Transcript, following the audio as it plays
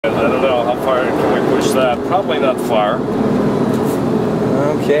I don't know how far can we push that. Probably not far.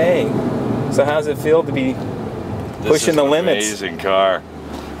 Okay. So how's it feel to be pushing the limits? Amazing car.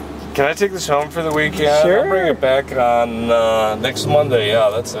 Can I take this home for the weekend? Sure. I'll bring it back on next Monday.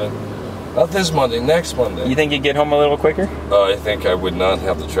 Yeah, that's it. Not this Monday, next Monday. You think you'd get home a little quicker? I think I would not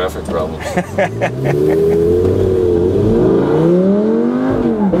have the traffic problems.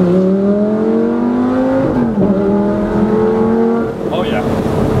 Oh yeah,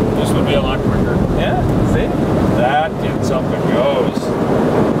 this would be a lot quicker. Yeah, see? That gets up and goes.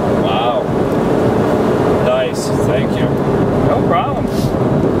 Wow. Nice, thank you. No problem.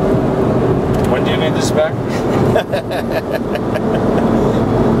 When do you need this back?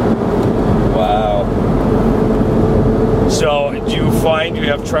 Wow. So, do you find you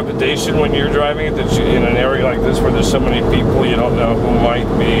have trepidation when you're driving it, that you, in an area like this where there's so many people you don't know who might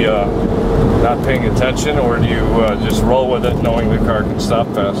be not paying attention, or do you just roll with it knowing the car can stop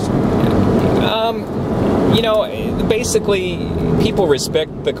fast? You know, basically, people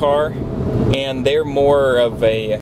respect the car, and they're more of a